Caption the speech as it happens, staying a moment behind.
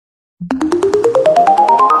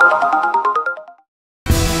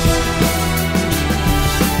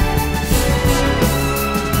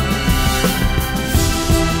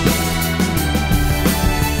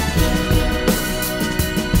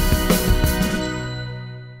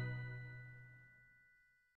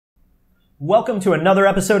Welcome to another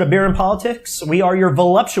episode of Beer and Politics. We are your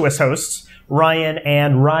voluptuous hosts, Ryan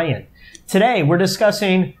and Ryan. Today, we're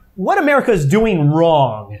discussing what America is doing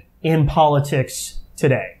wrong in politics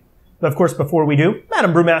today. But of course, before we do,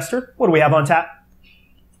 Madam Brewmaster, what do we have on tap?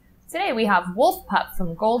 Today we have Wolf Pup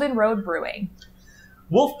from Golden Road Brewing.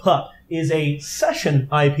 Wolf Pup is a session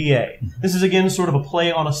IPA. This is, again, sort of a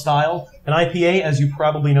play on a style. An IPA, as you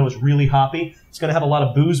probably know, is really hoppy. It's going to have a lot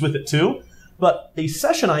of booze with it, too. But a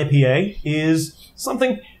session IPA is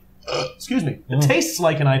something, that tastes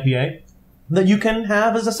like an IPA that you can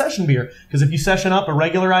have as a session beer. Because if you session up a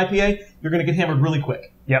regular IPA, you're going to get hammered really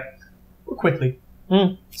quick. Yep. Or quickly.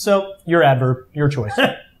 So, your adverb, your choice.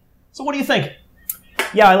 So what do you think?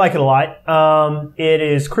 Yeah, I like it a lot. It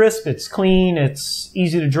is crisp, it's clean, it's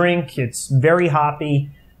easy to drink, it's very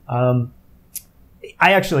hoppy. I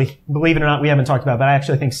actually, believe it or not, we haven't talked about it, but I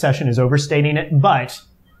actually think session is overstating it, but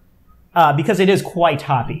because it is quite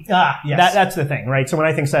hoppy. Yes. That's the thing, right? So when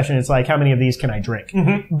I think session, it's like, how many of these can I drink?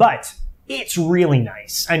 But it's really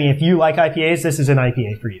nice. I mean, if you like IPAs, this is an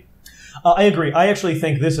IPA for you. I agree. I actually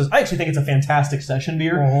think it's a fantastic session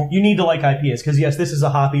beer. You need to like IPAs because, yes, this is a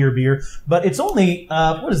hoppier beer, but it's only,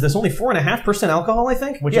 what is this? Only 4.5% alcohol, I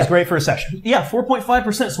think? Which is great for a session. Yeah,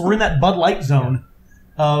 4.5%. So we're in that Bud Light zone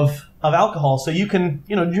of alcohol. So you can,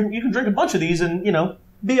 you can drink a bunch of these and,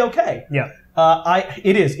 be okay. Yeah.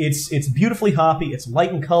 It's beautifully hoppy. It's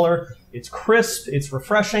light in color. It's crisp. It's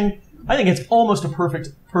refreshing. I think it's almost a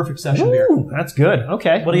perfect session beer. That's good.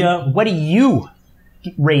 Okay. What do you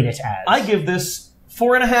rate it as? I give this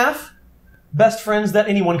 4.5 best friends that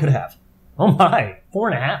anyone could have. Oh my,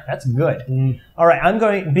 4.5. That's good. All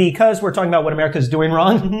right, because we're talking about what America's doing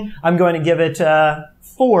wrong, I'm going to give it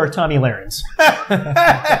 4 Tommy Lahrens.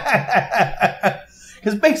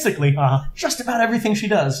 Because basically, just about everything she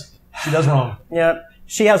does wrong. Yeah,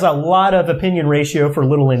 she has a lot of opinion ratio for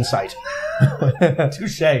little insight.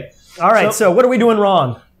 Touche. All right, so what are we doing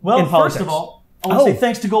wrong? Well, in politics? first of all, I want to say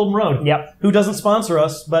thanks to Golden Road. Yep. Who doesn't sponsor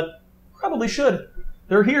us, but probably should.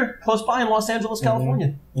 They're here, close by in Los Angeles,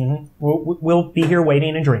 California. We'll be here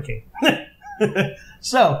waiting and drinking.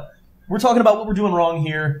 So, we're talking about what we're doing wrong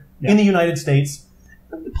here in the United States.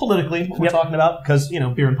 Politically, what we're talking about, because,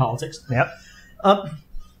 beer and politics. Yep.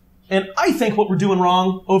 And I think what we're doing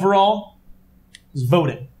wrong overall is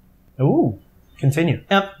voting. Ooh. Continue.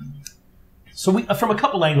 So from a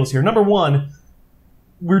couple angles here. Number one,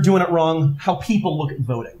 we're doing it wrong how people look at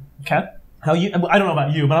voting. Okay. I don't know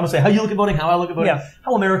about you, but I'm going to say how you look at voting, how I look at voting,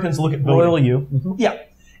 how Americans look at voting. Royal you. Yeah.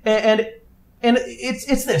 And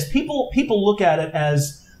it's this. People look at it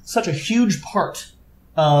as such a huge part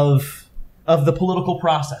of the political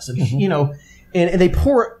process. And, and they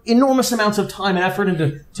pour enormous amounts of time and effort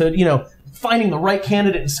into finding the right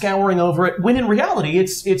candidate and scouring over it, when in reality,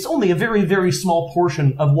 it's only a very, very small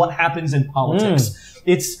portion of what happens in politics.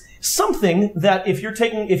 It's something that if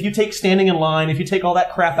you take standing in line, if you take all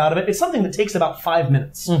that crap out of it, it's something that takes about 5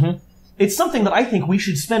 minutes. It's something that I think we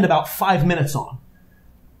should spend about 5 minutes on,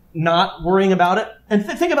 not worrying about it. And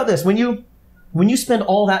think about this: when you spend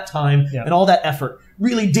all that time and all that effort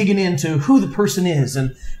really digging into who the person is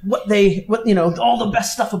and what all the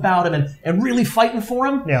best stuff about him and really fighting for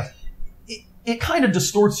him, it kind of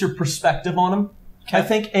distorts your perspective on him. Okay. I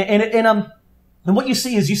think, and what you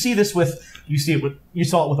see is you saw it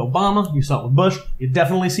with Obama, you saw it with Bush, you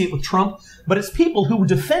definitely see it with Trump, but it's people who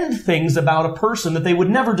defend things about a person that they would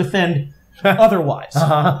never defend otherwise.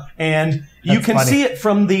 And you can see it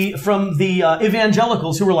from the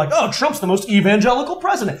evangelicals who were like, oh, Trump's the most evangelical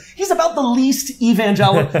president. He's about the least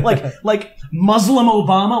evangelical. like Muslim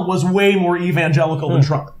Obama was way more evangelical than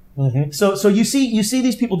Trump. So you see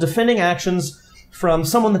these people defending actions from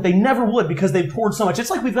someone that they never would because they poured so much. It's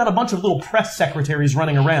like we've got a bunch of little press secretaries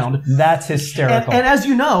running around. That's hysterical. And as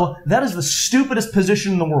you know, that is the stupidest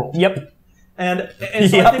position in the world. Yep. And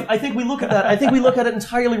so I think we look at that. I think we look at it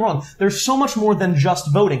entirely wrong. There's so much more than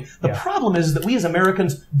just voting. The problem is that we as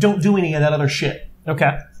Americans don't do any of that other shit.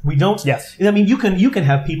 Okay. We don't. Yes. I mean, you can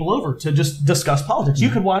have people over to just discuss politics. You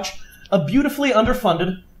could watch a beautifully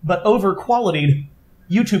underfunded but over-qualitied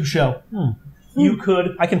YouTube show. You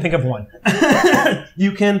could... I can think of one.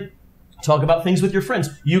 You can talk about things with your friends.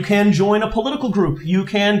 You can join a political group. You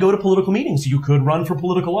can go to political meetings. You could run for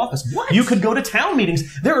political office. What? You could go to town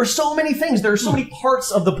meetings. There are so many things. There are so many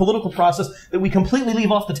parts of the political process that we completely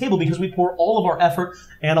leave off the table because we pour all of our effort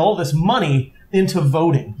and all this money into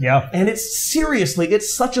voting. Yeah. And it's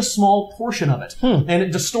such a small portion of it. And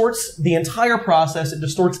it distorts the entire process. It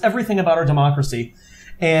distorts everything about our democracy.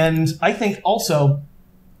 And I think also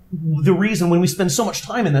the reason when we spend so much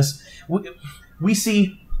time in this, we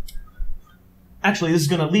see actually, this is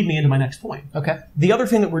going to lead me into my next point. Okay. The other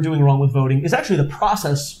thing that we're doing wrong with voting is actually the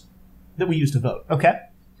process that we use to vote. Okay.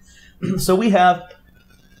 So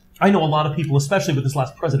I know a lot of people, especially with this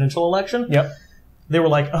last presidential election, Yep. they were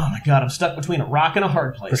like, oh my God, I'm stuck between a rock and a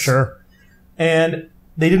hard place. For sure. And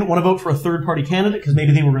they didn't want to vote for a third-party candidate because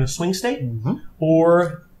maybe they were in a swing state,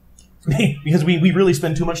 or because we really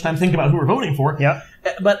spend too much time thinking about who we're voting for. Yeah.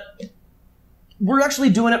 But we're actually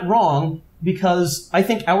doing it wrong because I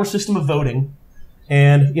think our system of voting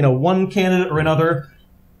and, one candidate or another,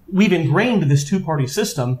 we've ingrained this two-party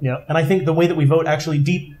system. Yep. And I think the way that we vote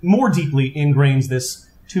actually more deeply ingrains this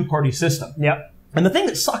two-party system. Yep. And the thing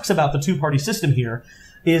that sucks about the two-party system here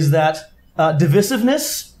is that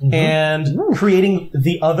divisiveness and creating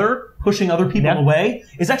the other, pushing other people away,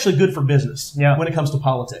 is actually good for business when it comes to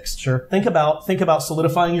politics. Sure. Think about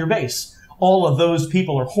solidifying your base. All of those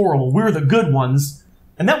people are horrible. We're the good ones.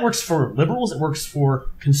 And that works for liberals. It works for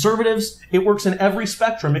conservatives. It works in every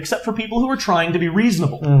spectrum except for people who are trying to be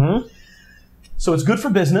reasonable. So it's good for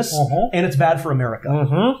business and it's bad for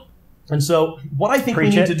America. And so what I think we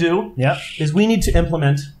need to do is we need to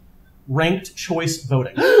implement ranked choice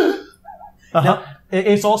voting. Now,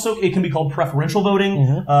 it can be called preferential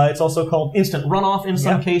voting. It's also called instant runoff in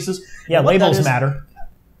some cases. Yeah, labels matter.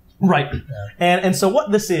 Right. And so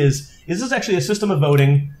what this is actually a system of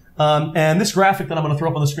voting. And this graphic that I'm going to throw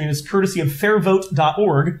up on the screen is courtesy of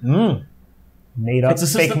fairvote.org. Made up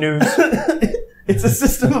fake news. It's a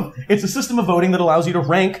system of voting that allows you to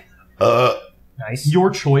rank your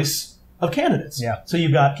choice of candidates. Yeah. So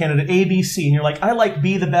you've got candidate A, B, C, and you're like, I like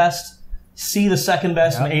B the best, C the second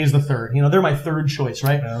best, and A is the third. They're my third choice,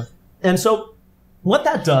 right? Yeah. And so what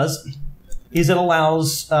that does is it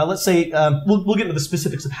allows, let's say, we'll get into the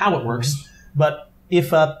specifics of how it works, but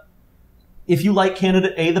if you like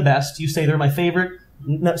candidate A the best, you say they're my favorite,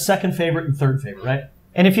 second favorite, and third favorite, right?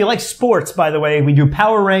 And if you like sports, by the way, we do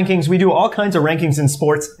power rankings. We do all kinds of rankings in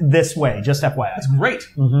sports this way, just FYI. That's great.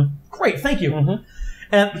 Great, thank you.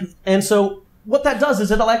 And so what that does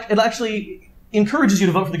is it actually encourages you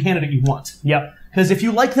to vote for the candidate you want. Yep. Because if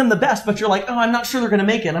you like them the best, but you're like, oh, I'm not sure they're going to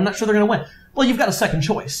make it, I'm not sure they're going to win, well, you've got a second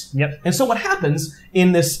choice. Yep. And so what happens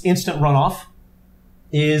in this instant runoff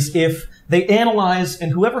is if they analyze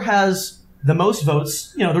and whoever has the most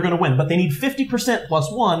votes, they're going to win. But they need 50%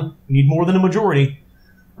 plus one. You need more than a majority.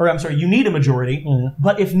 Or I'm sorry, you need a majority.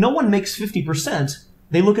 But if no one makes 50%,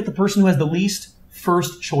 they look at the person who has the least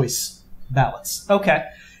first choice ballots. Okay.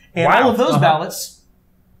 And all of those ballots,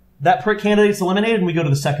 that candidate's eliminated and we go to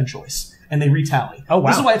the second choice. And they retally. Oh, wow.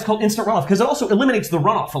 This is why it's called instant runoff, because it also eliminates the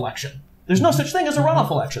runoff election. There's no such thing as a runoff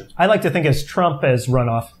election. I like to think as Trump as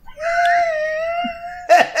runoff.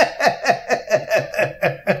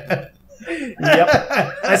 Yep.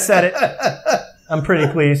 I said it. I'm pretty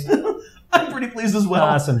pleased. I'm pretty pleased as well.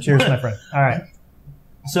 Awesome. Cheers, my friend. All right.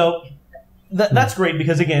 So that's great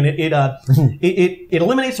because, again, it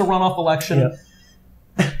eliminates a runoff election.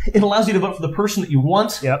 Yep. It allows you to vote for the person that you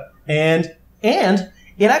want. Yep. And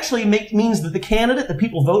it actually means that the candidate that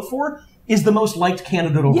people vote for is the most liked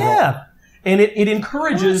candidate overall. Yeah. And it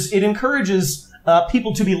encourages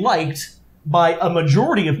people to be liked by a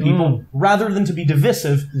majority of people rather than to be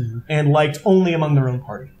divisive and liked only among their own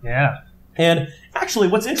party. Yeah. And actually,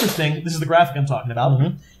 what's interesting, this is the graphic I'm talking about,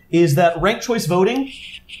 is that ranked choice voting,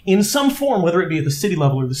 in some form, whether it be at the city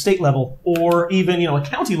level or the state level, or even a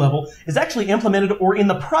county level, is actually implemented or in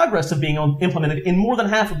the progress of being implemented in more than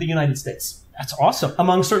half of the United States. That's awesome.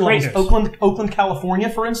 Among certain levels, Oakland, California,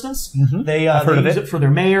 for instance, they use it for their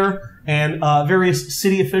mayor and various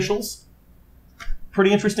city officials.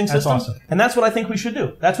 Pretty interesting system. That's awesome. And that's what I think we should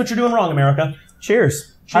do. That's what you're doing wrong, America.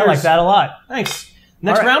 Cheers. I like that a lot. Thanks.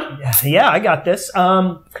 Next round? Yeah, I got this.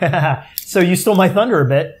 So you stole my thunder a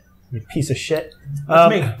bit, you piece of shit. That's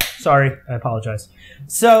me. Sorry, I apologize.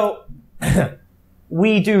 So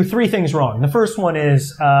we do three things wrong. The first one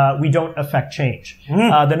is we don't affect change.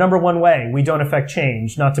 The number one way we don't affect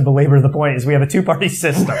change, not to belabor the point, is we have a two-party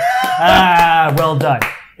system. Well done.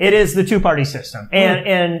 It is the two-party system.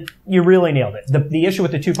 And you really nailed it. The issue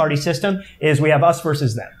with the two-party system is we have us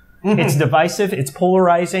versus them. It's divisive. It's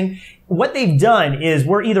polarizing. What they've done is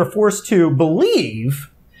we're either forced to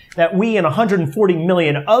believe that we and 140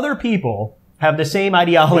 million other people have the same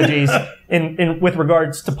ideologies with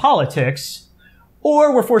regards to politics,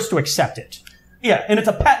 or we're forced to accept it. Yeah, and it's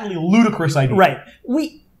a patently ludicrous idea. Right.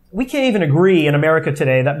 We can't even agree in America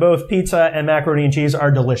today that both pizza and macaroni and cheese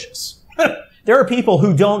are delicious. There are people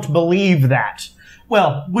who don't believe that.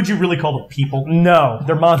 Well, would you really call them people? No,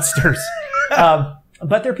 they're monsters.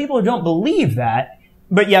 But there are people who don't believe that.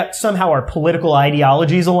 but yet somehow our political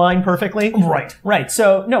ideologies align perfectly. Right. Right.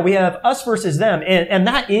 So, no, we have us versus them. And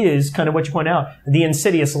that is kind of what you point out. The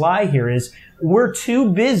insidious lie here is we're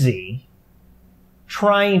too busy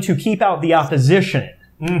trying to keep out the opposition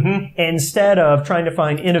instead of trying to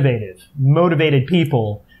find innovative, motivated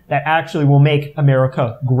people that actually will make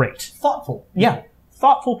America great. Thoughtful. Yeah.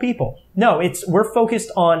 Thoughtful people. No, we're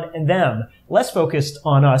focused on them, less focused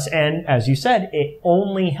on us. And as you said, it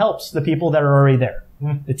only helps the people that are already there.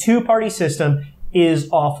 The two-party system is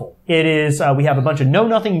awful. It is, we have a bunch of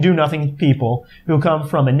know-nothing, do-nothing people who come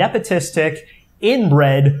from a nepotistic,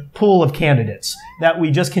 inbred pool of candidates that we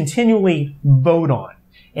just continually vote on.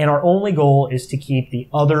 And our only goal is to keep the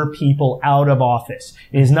other people out of office.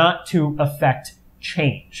 It is not to affect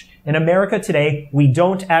change. In America today, we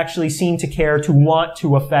don't actually seem to care to want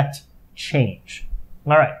to affect change.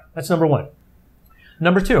 All right, that's number one.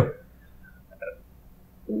 Number two,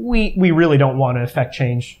 we really don't want to affect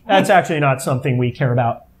change. That's actually not something we care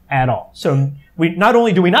about at all. So not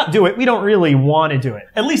only do we not do it, we don't really want to do it.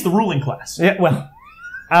 At least the ruling class. Yeah, well,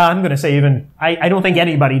 I'm going to say even, I don't think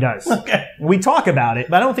anybody does. Okay. We talk about it,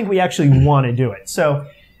 but I don't think we actually want to do it. So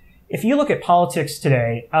if you look at politics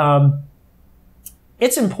today,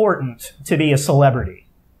 it's important to be a celebrity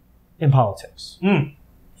in politics.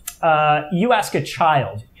 You ask a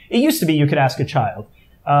child. It used to be you could ask a child,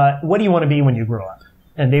 what do you want to be when you grow up?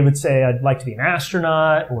 And they would say, I'd like to be an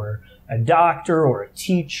astronaut or a doctor or a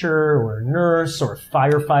teacher or a nurse or a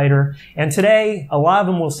firefighter. And today, a lot of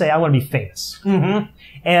them will say, I want to be famous.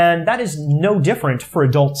 And that is no different for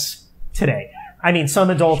adults today. I mean, some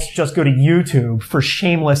adults just go to YouTube for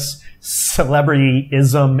shameless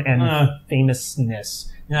celebrityism and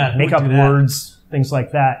famousness. Yeah, make up words, things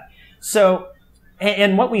like that. So,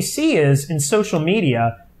 and what we see is in social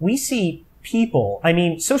media, we see people, I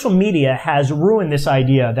mean, social media has ruined this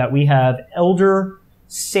idea that we have elder,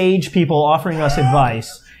 sage people offering us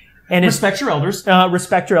advice. And respect your elders.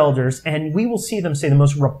 Respect your elders. And we will see them say the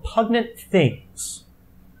most repugnant things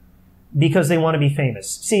because they want to be famous.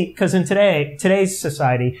 See, because in today's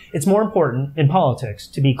society, it's more important in politics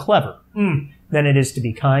to be clever than it is to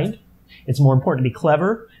be kind. It's more important to be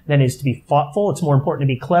clever than it is to be thoughtful. It's more important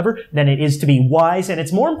to be clever than it is to be wise. And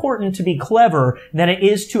it's more important to be clever than it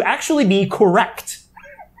is to actually be correct.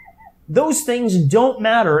 Those things don't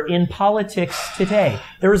matter in politics today.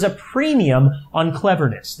 There is a premium on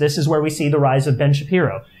cleverness. This is where we see the rise of Ben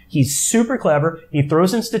Shapiro. He's super clever. He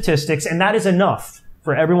throws in statistics, and that is enough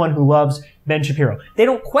for everyone who loves Ben Shapiro. They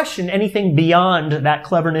don't question anything beyond that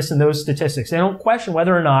cleverness and those statistics. They don't question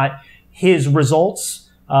whether or not his results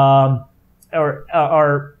are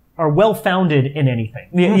well-founded in anything.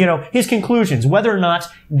 You know, his conclusions, whether or not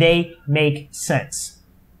they make sense.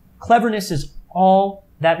 Cleverness is all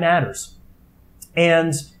that matters.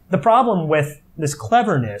 And the problem with this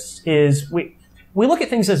cleverness is we look at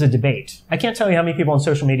things as a debate. I can't tell you how many people on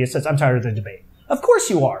social media says, I'm tired of the debate. Of course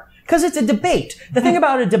you are. Because it's a debate. The thing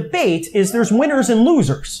about a debate is there's winners and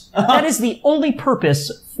losers. That is the only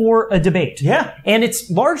purpose for a debate. Yeah. And it's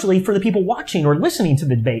largely for the people watching or listening to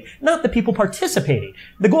the debate, not the people participating.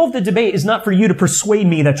 The goal of the debate is not for you to persuade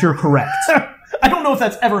me that you're correct. I don't know if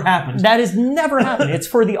that's ever happened. That has never happened. It's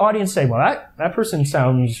for the audience to say, well, that person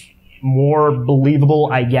sounds more believable,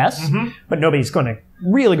 I guess. But nobody's going to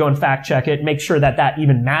really go and fact check it, make sure that that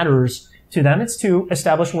even matters to them. It's to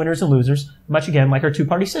establish winners and losers, much again like our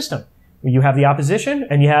two-party system. You have the opposition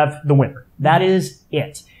and you have the winner. That is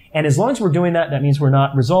it. And as long as we're doing that, that means we're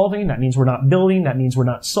not resolving, that means we're not building, that means we're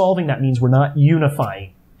not solving, that means we're not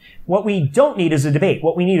unifying. What we don't need is a debate.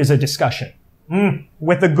 What we need is a discussion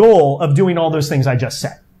with the goal of doing all those things I just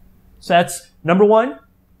said. So that's number one,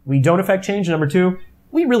 we don't affect change. Number two,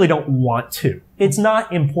 we really don't want to. It's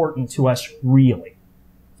not important to us really.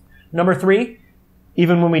 Number three,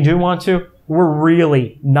 even when we do want to, we're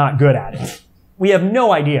really not good at it. We have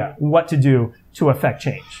no idea what to do to affect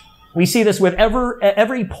change. We see this with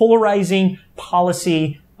every polarizing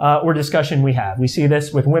policy or discussion we have. We see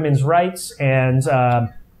this with women's rights and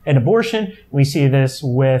abortion. We see this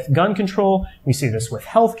with gun control. We see this with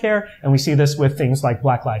healthcare, and we see this with things like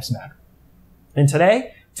Black Lives Matter. And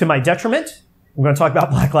today, to my detriment, we're going to talk about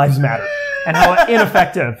Black Lives Matter and how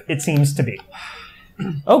ineffective it seems to be.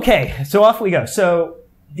 Okay, so off we go. So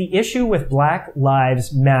the issue with Black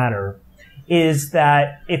Lives Matter is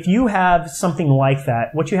that if you have something like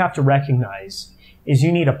that, what you have to recognize is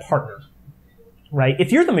you need a partner, right?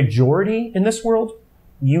 If you're the majority in this world,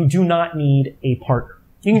 you do not need a partner.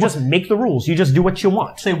 You can just make the rules. You just do what you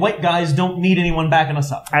want. Say white guys don't need anyone backing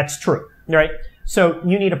us up. That's true, right? So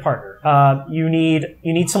you need a partner. You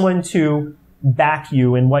need someone to back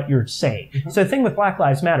you in what you're saying. So the thing with Black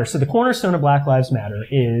Lives Matter, so the cornerstone of Black Lives Matter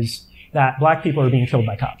is that black people are being killed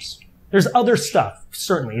by cops. There's other stuff,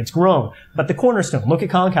 certainly, it's grown, but the cornerstone, look at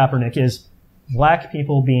Colin Kaepernick, is black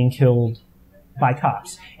people being killed by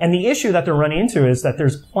cops. And the issue that they're running into is that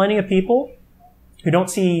there's plenty of people who don't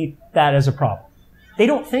see that as a problem. They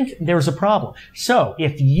don't think there's a problem. So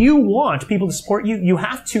if you want people to support you, you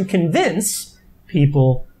have to convince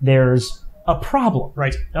people there's a problem.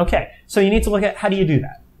 Right. Okay. So you need to look at how do you do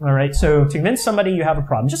that? All right. So to convince somebody you have a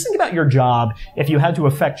problem, just think about your job. If you had to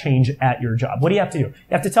affect change at your job, what do you have to do? You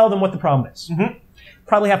have to tell them what the problem is.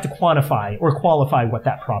 Probably have to quantify or qualify what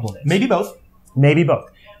that problem is. Maybe both. Maybe both.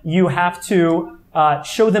 You have to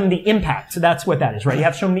show them the impact. That's what that is, right? You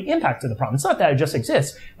have to show them the impact of the problem. It's not that it just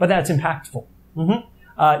exists, but that it's impactful.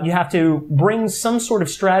 You have to bring some sort of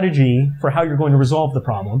strategy for how you're going to resolve the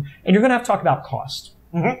problem, and you're going to have to talk about cost.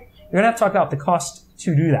 You're going to have to talk about the cost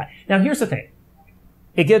to do that. Now, here's the thing.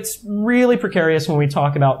 It gets really precarious when we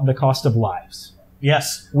talk about the cost of lives.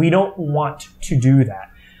 Yes. We don't want to do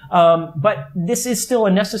that. But this is still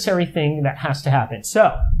a necessary thing that has to happen.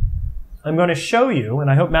 So, I'm going to show you,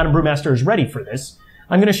 and I hope Madam Brewmaster is ready for this,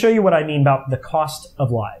 I'm going to show you what I mean about the cost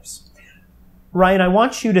of lives. Ryan, I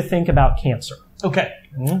want you to think about cancer. Okay.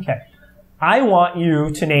 Okay. I want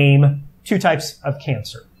you to name 2 types of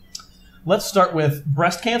cancer. Let's start with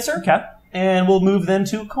breast cancer. Okay. And we'll move then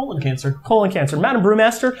to colon cancer. Colon cancer. Madam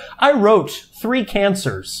Brewmaster, I wrote 3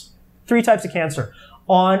 cancers, 3 types of cancer,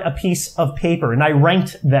 on a piece of paper, and I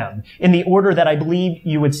ranked them in the order that I believe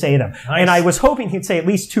you would say them. Nice. And I was hoping he'd say at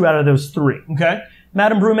least 2 out of those 3. Okay.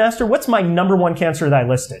 Madam Brewmaster, what's my number 1 cancer that I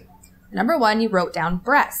listed? Number 1, you wrote down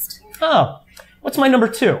breast. Oh. What's my number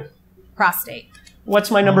 2? Prostate.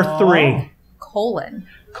 What's my number 3? Colon.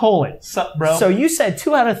 Colon. Sup, bro? So you said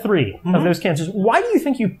 2 out of 3 of those cancers. Why do you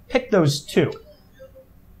think you picked those 2?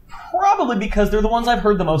 Probably because they're the ones I've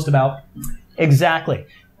heard the most about. Exactly.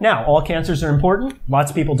 Now, all cancers are important. Lots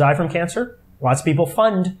of people die from cancer. Lots of people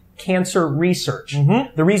fund cancer research.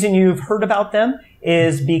 The reason you've heard about them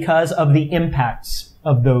is because of the impacts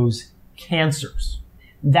of those cancers.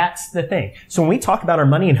 That's the thing. So when we talk about our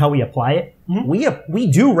money and how we apply it, we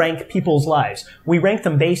do rank people's lives. We rank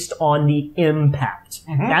them based on the impact.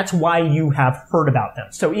 That's why you have heard about them.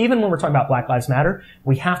 So even when we're talking about Black Lives Matter,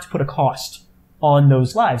 we have to put a cost on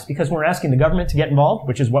those lives because when we're asking the government to get involved,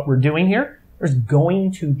 which is what we're doing here, there's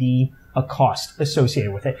going to be a cost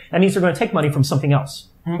associated with it. That means they're going to take money from something else.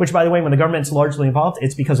 Which, by the way, when the government's largely involved,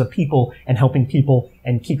 it's because of people and helping people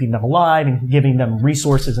and keeping them alive and giving them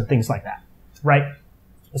resources and things like that. Right?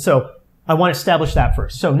 So I want to establish that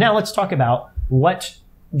first. So now let's talk about what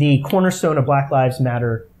the cornerstone of Black Lives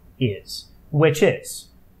Matter is, which is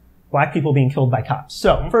black people being killed by cops.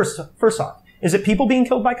 So first off, is it people being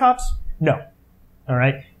killed by cops? No. All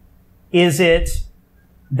right. Is it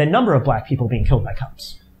the number of black people being killed by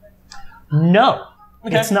cops? No,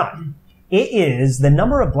 it's not. It is the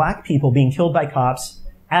number of black people being killed by cops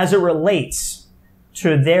as it relates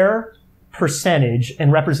to their percentage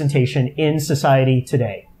and representation in society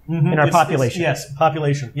today, in our population. Yes,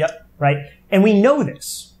 population. Yep. Right? And we know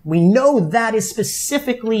this. We know that is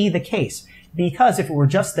specifically the case because if it were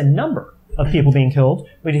just the number of people being killed,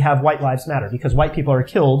 we'd have White Lives Matter because white people are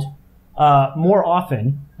killed more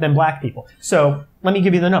often than black people. So let me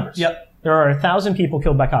give you the numbers. Yep. There are 1,000 people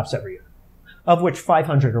killed by cops every year, of which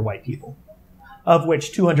 500 are white people, of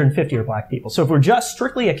which 250 are black people. So if we're just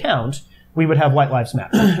strictly a count, we would have White Lives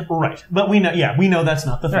Matter. Right. But we know that's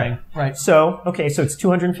not the thing. Right. So, okay, so it's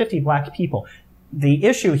 250 black people. The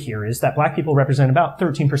issue here is that black people represent about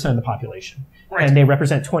 13% of the population. Right. And they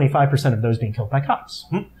represent 25% of those being killed by cops.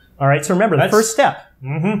 All right. So remember, the first step,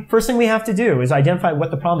 first thing we have to do is identify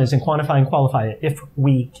what the problem is and quantify and qualify it if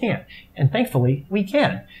we can. And thankfully, we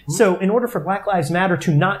can. So in order for Black Lives Matter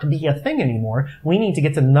to not be a thing anymore, we need to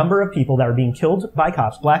get the number of people that are being killed by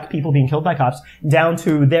cops, black people being killed by cops, down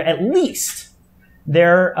to at least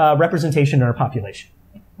their representation in our population.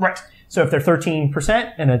 Right. So if they're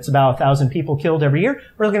 13% and it's about 1,000 people killed every year,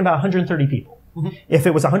 we're looking at about 130 people. If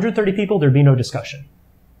it was 130 people, there'd be no discussion.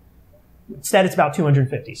 Instead, it's about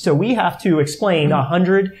 250. So we have to explain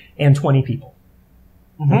 120 people.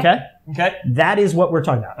 Okay? Okay. That is what we're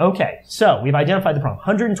talking about. Okay. So we've identified the problem.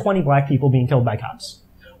 120 black people being killed by cops.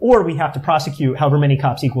 Or we have to prosecute however many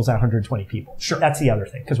cops equals that 120 people. Sure. That's the other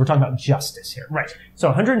thing, because we're talking about justice here. Right. So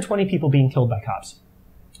 120 people being killed by cops.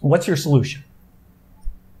 What's your solution?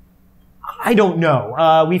 I don't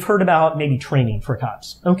know. We've heard about maybe training for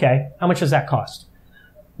cops. Okay. How much does that cost?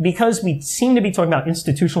 Because we seem to be talking about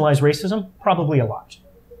institutionalized racism, probably a lot.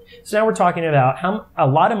 So now we're talking about a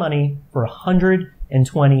lot of money for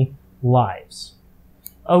 120 lives.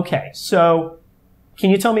 Okay, so can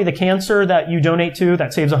you tell me the cancer that you donate to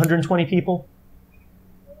that saves 120 people?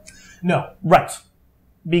 No. Right.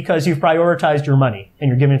 Because you've prioritized your money and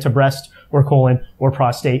you're giving it to breast or colon or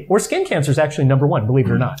prostate or skin cancer is actually number one, believe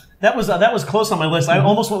it or not. That was close on my list. I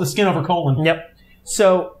almost went with skin over colon. Yep.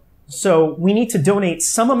 So we need to donate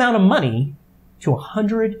some amount of money to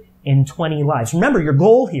 120 lives. Remember, your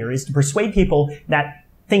goal here is to persuade people that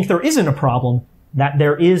think there isn't a problem, that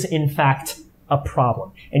there is in fact a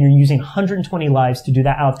problem. And you're using 120 lives to do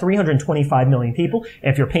that out of 325 million people. And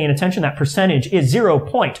if you're paying attention, that percentage is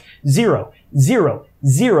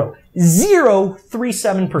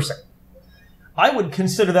 0.00037%. I would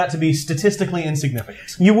consider that to be statistically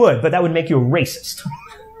insignificant. You would, but that would make you a racist.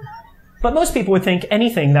 But most people would think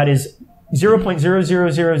anything that is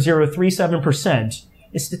 0.00037%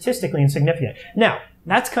 is statistically insignificant. Now,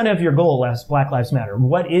 that's kind of your goal as Black Lives Matter.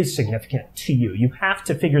 What is significant to you? You have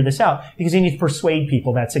to figure this out because you need to persuade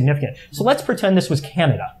people that's significant. So let's pretend this was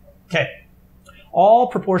Canada. Okay. All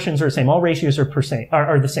proportions are the same. All ratios are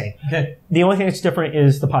the same. Okay. The only thing that's different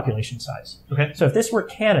is the population size. Okay. So if this were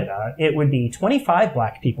Canada, it would be 25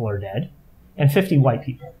 black people are dead and 50 white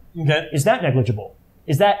people. Okay. Is that negligible?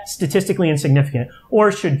 Is that statistically insignificant?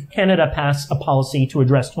 Or should Canada pass a policy to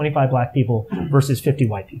address 25 black people versus 50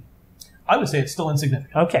 white people? I would say it's still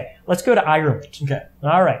insignificant. Okay. Let's go to Ireland. Okay.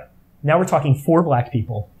 All right. Now we're talking 4 black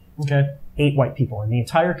people, Okay. 8 white people in the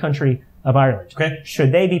entire country of Ireland. Okay.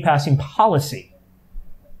 Should they be passing policy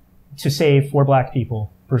to save 4 black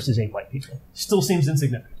people versus 8 white people? Still seems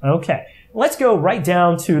insignificant. Okay. Let's go right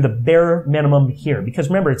down to the bare minimum here, because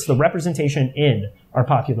remember, it's the representation in our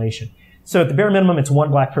population. So at the bare minimum, it's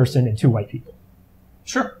 1 black person and 2 white people.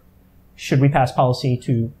 Sure. Should we pass policy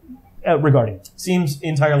to regarding it? Seems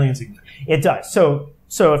entirely insignificant. It does. So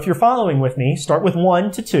if you're following with me, start with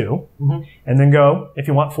 1 to 2, Mm-hmm. and then go, if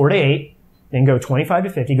you want 4 to 8, then go 25 to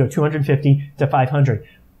 50, go 250 to 500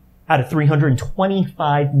 out of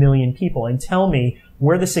 325 million people, and tell me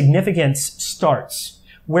where the significance starts,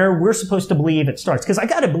 where we're supposed to believe it starts. Because I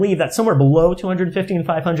got to believe that somewhere below 250 and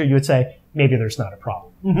 500, you would say, maybe there's not a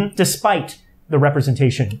problem, despite the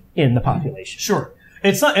representation in the population. Sure.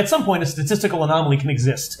 It's not, at some point, a statistical anomaly can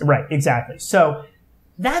exist. Right, exactly. So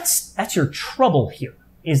that's your trouble here,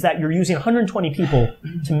 is that you're using 120 people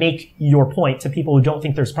to make your point to people who don't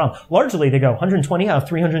think there's a problem. Largely, they go 120 out of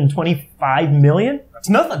 325 million? That's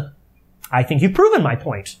nothing. I think you've proven my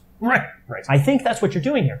point. Right. Right. I think that's what you're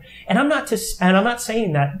doing here. And I'm not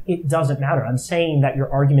saying that it doesn't matter. I'm saying that your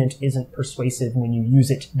argument isn't persuasive when you use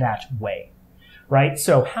it that way. Right?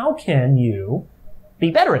 So how can you be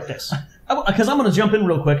better at this? Because I'm going to jump in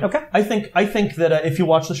real quick. Okay. I think that if you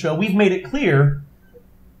watch the show, we've made it clear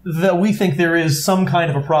that we think there is some kind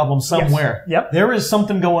of a problem somewhere. Yes. Yep. There is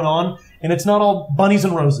something going on, and it's not all bunnies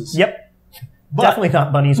and roses. Yep. But, Definitely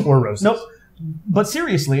not bunnies or roses. Nope. But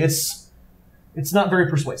seriously, it's not very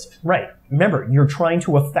persuasive. Right. Remember, you're trying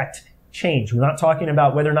to affect change. We're not talking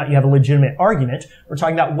about whether or not you have a legitimate argument. We're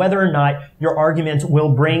talking about whether or not your argument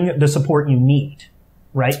will bring the support you need.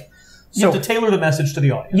 Right? You have to tailor the message to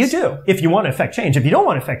the audience. You do, if you want to affect change. If you don't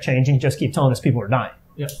want to affect change, you can just keep telling us people are dying.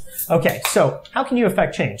 Yeah. Okay, so how can you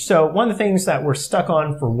affect change? So one of the things that we're stuck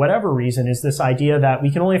on for whatever reason is this idea that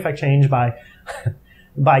we can only affect change by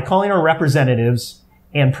calling our representatives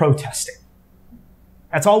and protesting.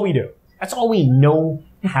 That's all we do. That's all we know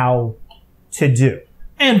how to do.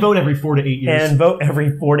 And vote every 4 to 8 years. And vote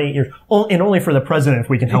every 4 to 8 years. And only for the president if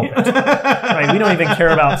we can help it. Right? We don't even care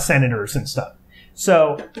about senators and stuff.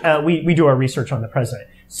 So we do our research on the president.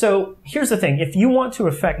 So here's the thing. If you want to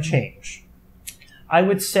affect change, I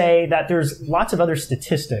would say that there's lots of other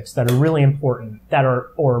statistics that are really important that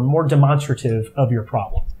are or more demonstrative of your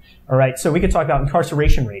problem. All right. So we could talk about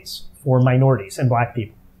incarceration rates for minorities and black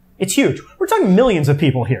people. It's huge. We're talking millions of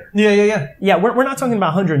people here. Yeah. Yeah, we're not talking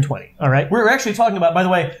about 120, all right? We're actually talking about, by the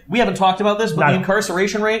way, we haven't talked about this, but the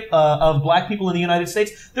incarceration rate of black people in the United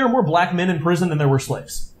States, there are more black men in prison than there were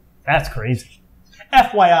slaves. That's crazy.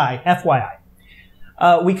 FYI.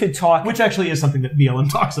 We could talk... Which actually is something that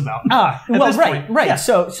BLM talks about. Right. Yeah.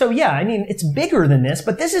 So yeah, I mean, it's bigger than this,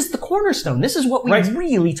 but this is the cornerstone. This is what we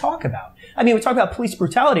really talk about. I mean, we talk about police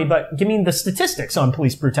brutality, but give me the statistics on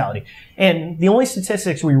police brutality. And the only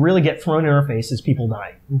statistics we really get thrown in our face is people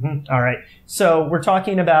dying. Mm-hmm. All right. So we're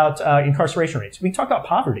talking about incarceration rates. We talk about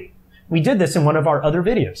poverty. We did this in one of our other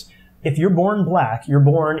videos. If you're born black, you're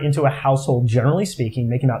born into a household, generally speaking,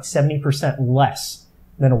 making about 70% less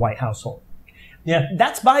than a white household. Yeah,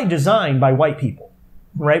 that's by design by white people,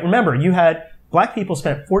 right? Remember, you had black people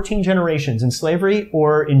spent 14 generations in slavery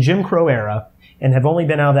or in Jim Crow era and have only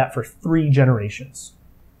been out of that for 3 generations.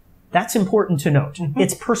 That's important to note. Mm-hmm.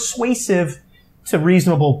 It's persuasive to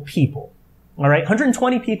reasonable people. All right.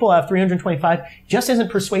 120 people out of 325 just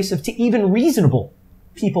isn't persuasive to even reasonable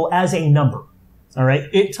people as a number. All right.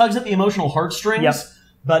 It tugs at the emotional heartstrings, Yep.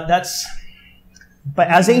 but that's... But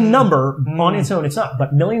as a number on its own, it's not.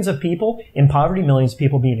 But millions of people in poverty, millions of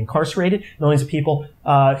people being incarcerated, millions of people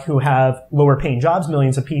who have lower paying jobs,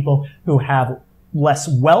 millions of people who have less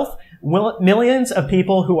wealth, millions of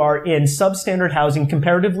people who are in substandard housing,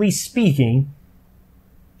 comparatively speaking,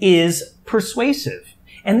 is persuasive.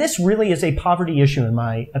 And this really is a poverty issue, in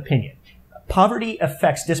my opinion. Poverty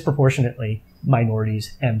affects disproportionately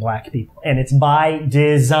minorities and black people. And it's by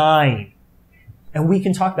design. And we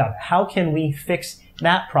can talk about it. How can we fix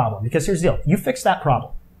that problem? Because here's the deal. You fix that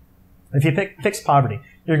problem. If you fix poverty,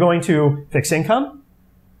 you're going to fix income,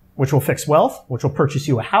 which will fix wealth, which will purchase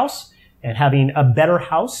you a house. And having a better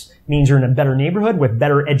house means you're in a better neighborhood with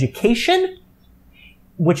better education,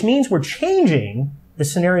 which means we're changing the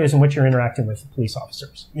scenarios in which you're interacting with police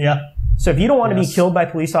officers. Yeah. So if you don't want to be killed by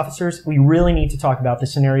police officers, we really need to talk about the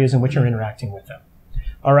scenarios in which you're interacting with them.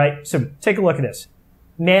 All right. So take a look at this.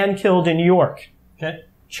 Man killed in New York. Okay.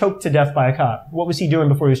 Choked to death by a cop. What was he doing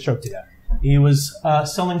before he was choked to death? He was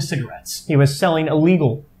selling cigarettes. He was selling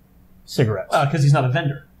illegal cigarettes. Because he's not a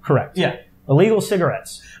vendor. Correct. Yeah. Illegal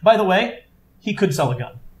cigarettes. By the way, he could sell a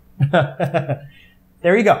gun.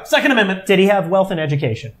 There you go. Second Amendment. Did he have wealth and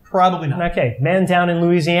education? Probably not. Okay. Man down in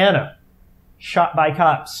Louisiana. Shot by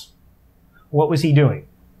cops. What was he doing?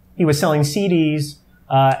 He was selling CDs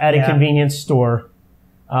at a convenience store,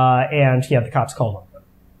 and he had the cops called on him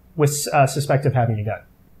with suspect of having a gun.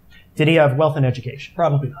 Did he have wealth and education?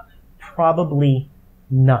 Probably not. Probably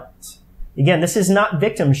not. Again, this is not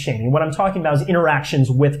victim shaming. What I'm talking about is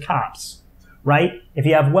interactions with cops, right? If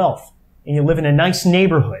you have wealth and you live in a nice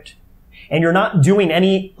neighborhood and you're not doing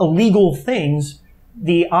any illegal things,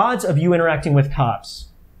 the odds of you interacting with cops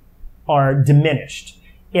are diminished.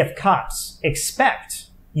 If cops expect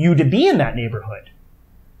you to be in that neighborhood,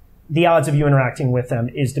 the odds of you interacting with them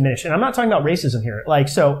is diminished. And I'm not talking about racism here.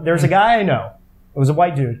 So there's a guy I know. It was a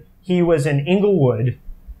white dude. He was in Inglewood,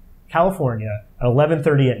 California at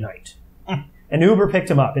 11:30 at night. An Uber picked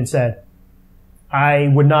him up and said, I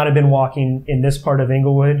would not have been walking in this part of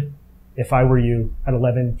Inglewood if I were you at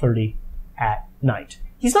 11:30 at night.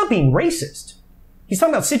 He's not being racist. He's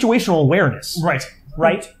talking about situational awareness.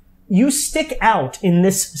 Right? You stick out in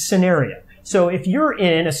this scenario. So if you're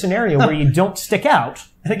in a scenario where you don't stick out,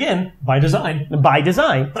 and again, by design. By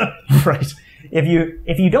design, right? If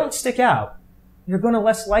you don't stick out, you're going to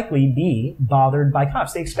less likely be bothered by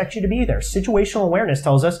cops. They expect you to be there. Situational awareness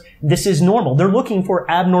tells us this is normal. They're looking for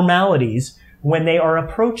abnormalities when they are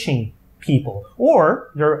approaching people, or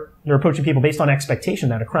they're approaching people based on expectation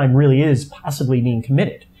that a crime really is possibly being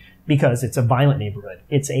committed because it's a violent neighborhood.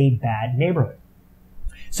 It's a bad neighborhood.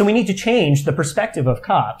 So we need to change the perspective of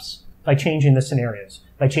cops by changing the scenarios,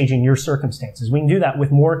 by changing your circumstances. We can do that with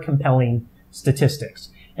more compelling statistics.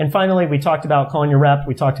 And finally, we talked about calling your rep.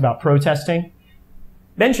 We talked about protesting.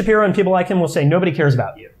 Ben Shapiro and people like him will say, nobody cares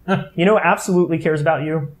about you. You know who absolutely cares about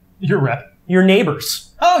you? Your rep. Your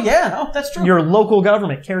neighbors. Oh, yeah. Oh, that's true. Your local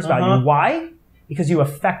government cares about you. Why? Because you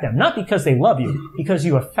affect them. Not because they love you, because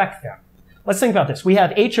you affect them. Let's think about this. We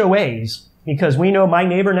have HOAs because we know my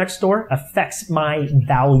neighbor next door affects my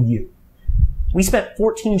value. We spent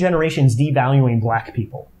 14 generations devaluing black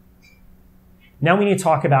people. Now we need to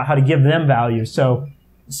talk about how to give them value so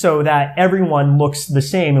that everyone looks the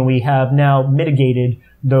same, and we have now mitigated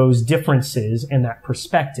those differences and that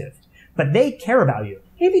perspective. But they care about you.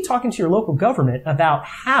 You need to be talking to your local government about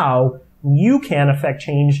how you can affect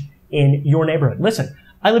change in your neighborhood. Listen,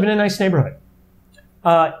 I live in a nice neighborhood.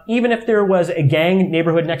 Even if there was a gang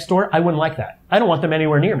neighborhood next door, I wouldn't like that. I don't want them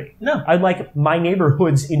anywhere near me. No. I'd like my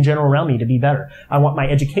neighborhoods in general around me to be better. I want my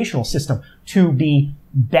educational system to be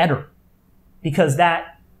better because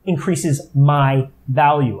that increases my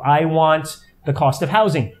value. I want the cost of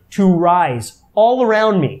housing to rise all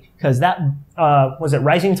around me because that, was it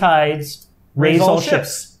rising tides, raise all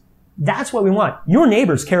ships. That's what we want. Your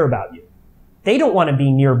neighbors care about you. They don't want to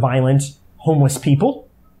be near violent, homeless people.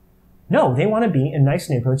 No, they want to be in nice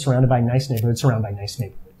neighborhoods, surrounded by nice neighborhoods, surrounded by nice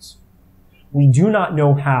neighborhoods. We do not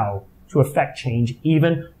know how to affect change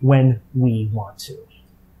even when we want to.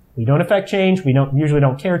 We don't affect change, we usually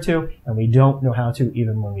don't care to, and we don't know how to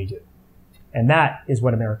even when we do. And that is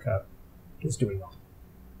what America is doing wrong.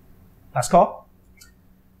 Last call.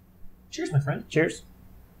 Cheers, my friend. Cheers.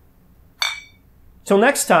 Till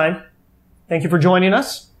next time, thank you for joining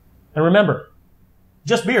us. And remember,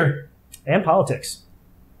 just beer and politics.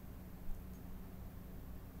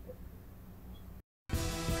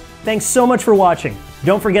 Thanks so much for watching.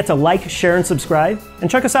 Don't forget to like, share, and subscribe, and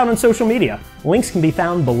check us out on social media. Links can be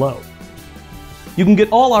found below. You can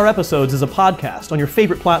get all our episodes as a podcast on your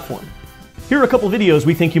favorite platform. Here are a couple videos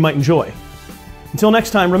we think you might enjoy. Until next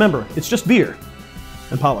time, remember, it's just beer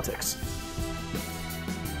and politics.